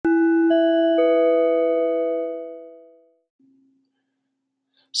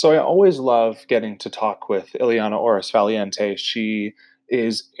So I always love getting to talk with Ileana Oris Valiente. She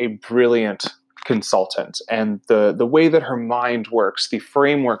is a brilliant consultant, and the way that her mind works, the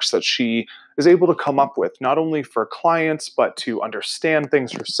frameworks that she is able to come up with, not only for clients but to understand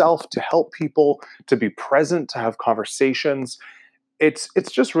things herself, to help people, to be present, to have conversations. It's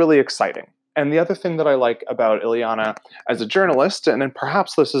just really exciting. And the other thing that I like about Ileana as a journalist, and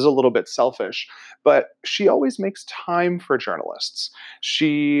perhaps this is a little bit selfish, but she always makes time for journalists.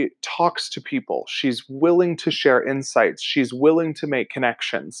 She talks to people. She's willing to share insights. She's willing to make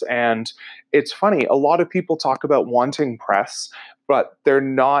connections. And it's funny, a lot of people talk about wanting press, but they're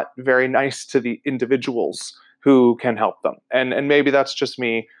not very nice to the individuals who can help them. And maybe that's just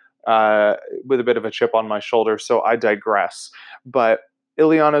me with a bit of a chip on my shoulder, so I digress. But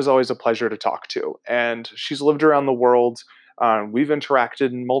Ileana is always a pleasure to talk to, and she's lived around the world. We've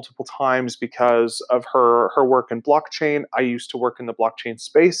interacted multiple times because of her work in blockchain. I used to work in the blockchain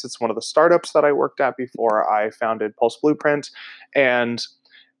space. It's one of the startups that I worked at before I founded Pulse Blueprint, and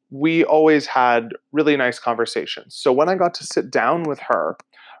we always had really nice conversations. So when I got to sit down with her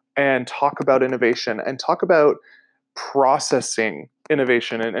and talk about innovation and talk about processing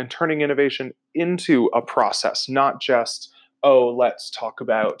innovation and turning innovation into a process, not just, oh, let's talk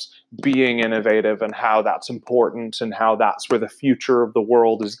about being innovative and how that's important and how that's where the future of the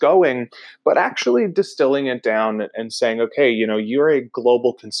world is going, but actually distilling it down and saying, okay, you're a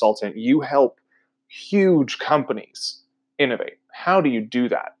global consultant. You help huge companies innovate. How do you do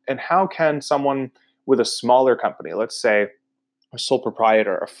that? And how can someone with a smaller company, let's say a sole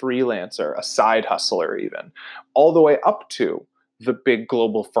proprietor, a freelancer, a side hustler, even, all the way up to the big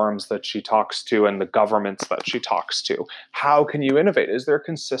global firms that she talks to and the governments that she talks to. How can you innovate? Is there a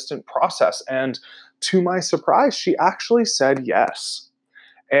consistent process? And to my surprise, she actually said yes.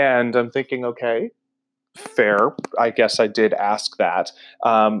 And I'm thinking, okay, fair. I guess I did ask that.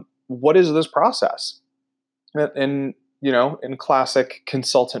 What is this process? And, in classic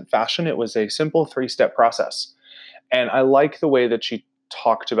consultant fashion, it was a simple 3-step process. And I like the way that she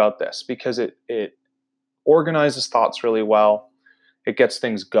talked about this because it organizes thoughts really well. It gets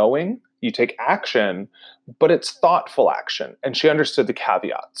things going. You take action, but it's thoughtful action. And she understood the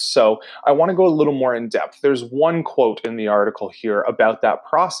caveats. So I want to go a little more in depth. There's one quote in the article here about that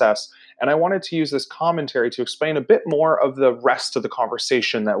process. And I wanted to use this commentary to explain a bit more of the rest of the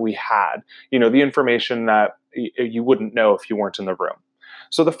conversation that we had, the information that you wouldn't know if you weren't in the room.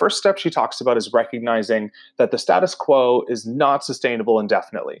 So the first step she talks about is recognizing that the status quo is not sustainable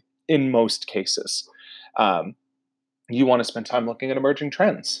indefinitely in most cases. You want to spend time looking at emerging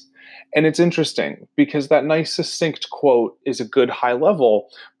trends. And it's interesting because that nice succinct quote is a good high level,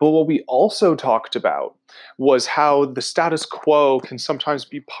 but what we also talked about was how the status quo can sometimes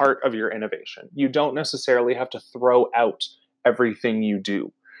be part of your innovation. You don't necessarily have to throw out everything you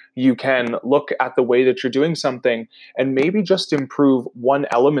do. You can look at the way that you're doing something and maybe just improve one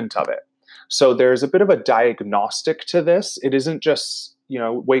element of it. So there's a bit of a diagnostic to this. It isn't just,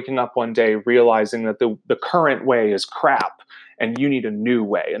 waking up one day realizing that the current way is crap and you need a new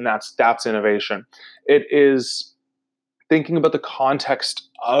way. And that's innovation. It is thinking about the context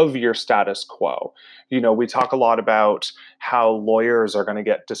of your status quo. We talk a lot about how lawyers are going to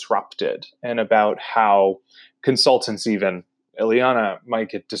get disrupted and about how consultants, even Ileana, might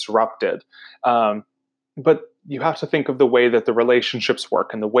get disrupted. But you have to think of the way that the relationships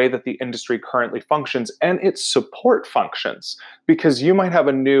work and the way that the industry currently functions and its support functions. Because you might have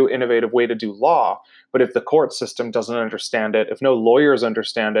a new innovative way to do law, but if the court system doesn't understand it, if no lawyers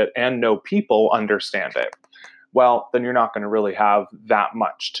understand it, and no people understand it, well, then you're not going to really have that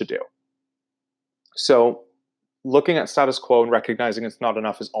much to do. So looking at status quo and recognizing it's not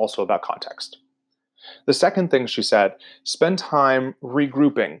enough is also about context. The second thing she said, spend time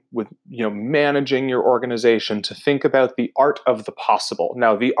regrouping with, managing your organization to think about the art of the possible.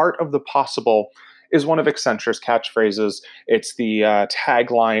 Now, the art of the possible is one of Accenture's catchphrases. It's the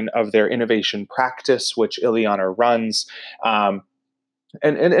tagline of their innovation practice, which Ileana runs. And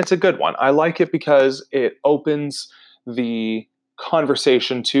it's a good one. I like it because it opens the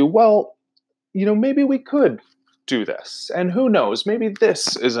conversation to, well, maybe we could do this. And who knows, maybe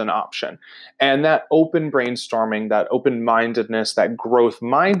this is an option. And that open brainstorming, that open-mindedness, that growth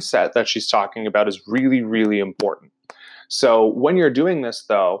mindset that she's talking about is really, really important. So when you're doing this,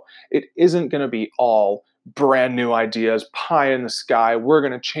 though, it isn't going to be all brand new ideas, pie in the sky, we're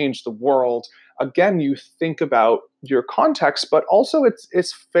going to change the world. Again, you think about your context, but also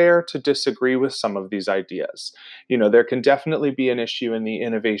it's fair to disagree with some of these ideas. There can definitely be an issue in the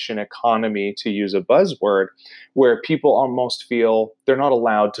innovation economy, to use a buzzword, where people almost feel they're not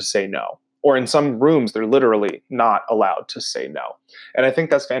allowed to say no. Or in some rooms, they're literally not allowed to say no. And I think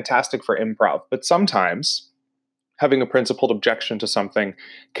that's fantastic for improv. But sometimes having a principled objection to something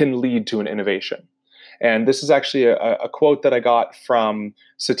can lead to an innovation. And this is actually a quote that I got from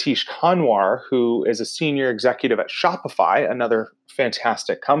Satish Kanwar, who is a senior executive at Shopify, another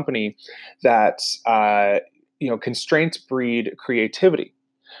fantastic company that constraints breed creativity.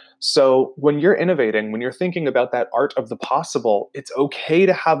 So when you're innovating, when you're thinking about that art of the possible, it's okay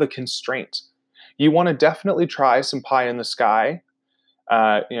to have a constraint. You want to definitely try some pie in the sky.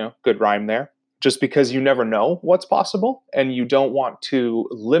 Good rhyme there. Just because you never know what's possible and you don't want to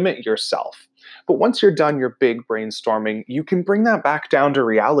limit yourself. But once you're done your big brainstorming, you can bring that back down to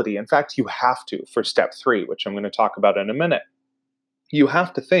reality. In fact, you have to for step 3, which I'm going to talk about in a minute. You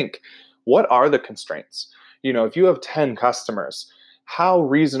have to think, what are the constraints? If you have 10 customers, how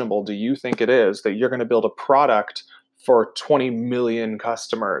reasonable do you think it is that you're going to build a product for 20 million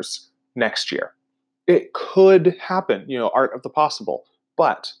customers next year? It could happen, art of the possible,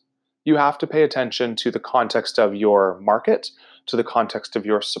 but you have to pay attention to the context of your market, to the context of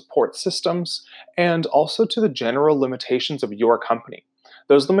your support systems, and also to the general limitations of your company.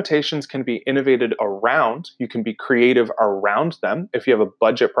 Those limitations can be innovated around. You can be creative around them. If you have a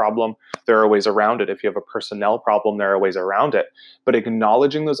budget problem, there are ways around it. If you have a personnel problem, there are ways around it. But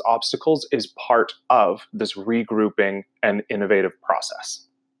acknowledging those obstacles is part of this regrouping and innovative process.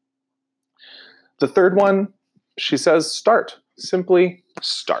 The third one, she says, start. Simply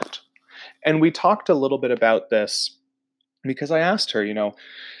start. And we talked a little bit about this because I asked her,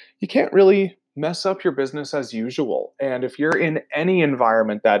 you can't really mess up your business as usual. And if you're in any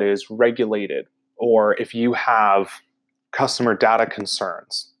environment that is regulated, or if you have customer data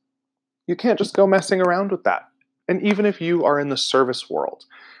concerns, you can't just go messing around with that. And even if you are in the service world,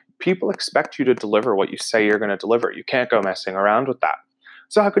 people expect you to deliver what you say you're going to deliver. You can't go messing around with that.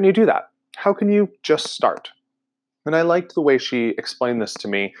 So how can you do that? How can you just start? And I liked the way she explained this to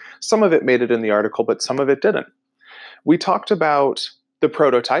me. Some of it made it in the article, but some of it didn't. We talked about the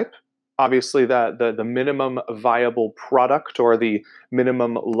prototype, obviously the minimum viable product, or the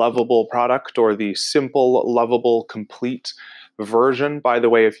minimum lovable product, or the simple, lovable, complete version. By the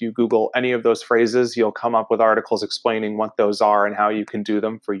way, if you Google any of those phrases, you'll come up with articles explaining what those are and how you can do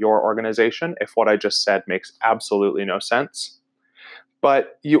them for your organization, if what I just said makes absolutely no sense.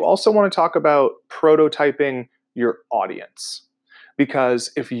 But you also want to talk about prototyping your audience.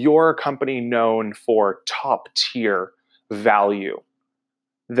 Because if you're a company known for top tier value,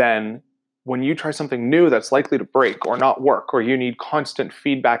 then when you try something new that's likely to break or not work, or you need constant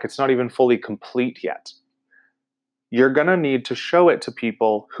feedback, it's not even fully complete yet, you're going to need to show it to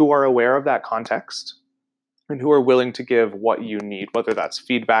people who are aware of that context and who are willing to give what you need, whether that's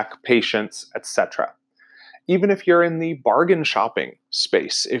feedback, patience, etc. Even if you're in the bargain shopping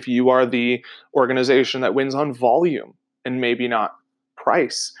space, if you are the organization that wins on volume and maybe not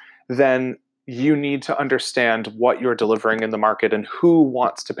price, then you need to understand what you're delivering in the market and who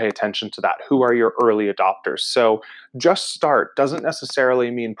wants to pay attention to that. Who are your early adopters? So just start doesn't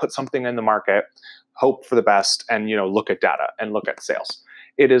necessarily mean put something in the market, hope for the best, and look at data and look at sales.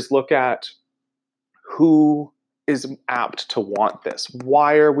 It is look at who is apt to want this.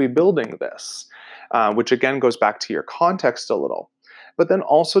 Why are we building this? Which again goes back to your context a little. But then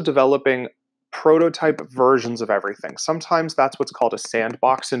also developing prototype versions of everything. Sometimes that's what's called a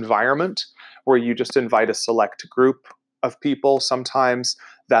sandbox environment, where you just invite a select group of people. Sometimes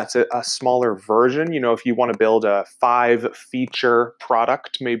that's a smaller version. If you want to build a 5-feature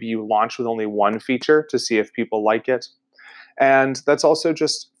product, maybe you launch with only 1 feature to see if people like it. And that's also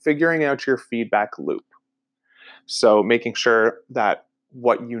just figuring out your feedback loop. So making sure that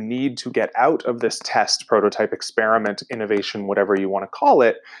what you need to get out of this test, prototype, experiment, innovation, whatever you want to call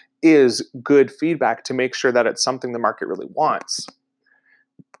it, is good feedback to make sure that it's something the market really wants.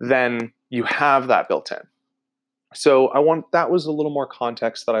 Then you have that built in. So that was a little more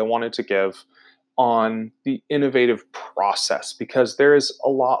context that I wanted to give on the innovative process, because there is a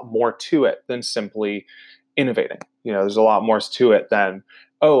lot more to it than simply innovating. There's a lot more to it than,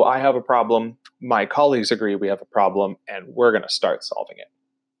 oh, I have a problem, my colleagues agree we have a problem, and we're going to start solving it.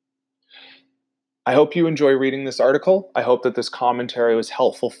 I hope you enjoy reading this article. I hope that this commentary was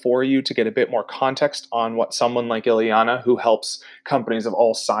helpful for you to get a bit more context on what someone like Ileana, who helps companies of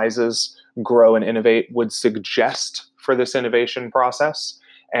all sizes grow and innovate, would suggest for this innovation process.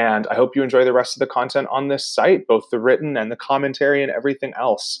 And I hope you enjoy the rest of the content on this site, both the written and the commentary and everything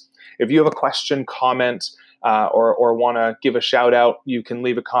else. If you have a question, comment, or want to give a shout out, you can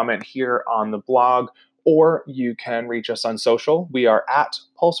leave a comment here on the blog, or you can reach us on social. We are at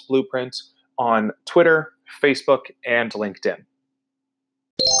Pulse Blueprint on Twitter, Facebook, and LinkedIn.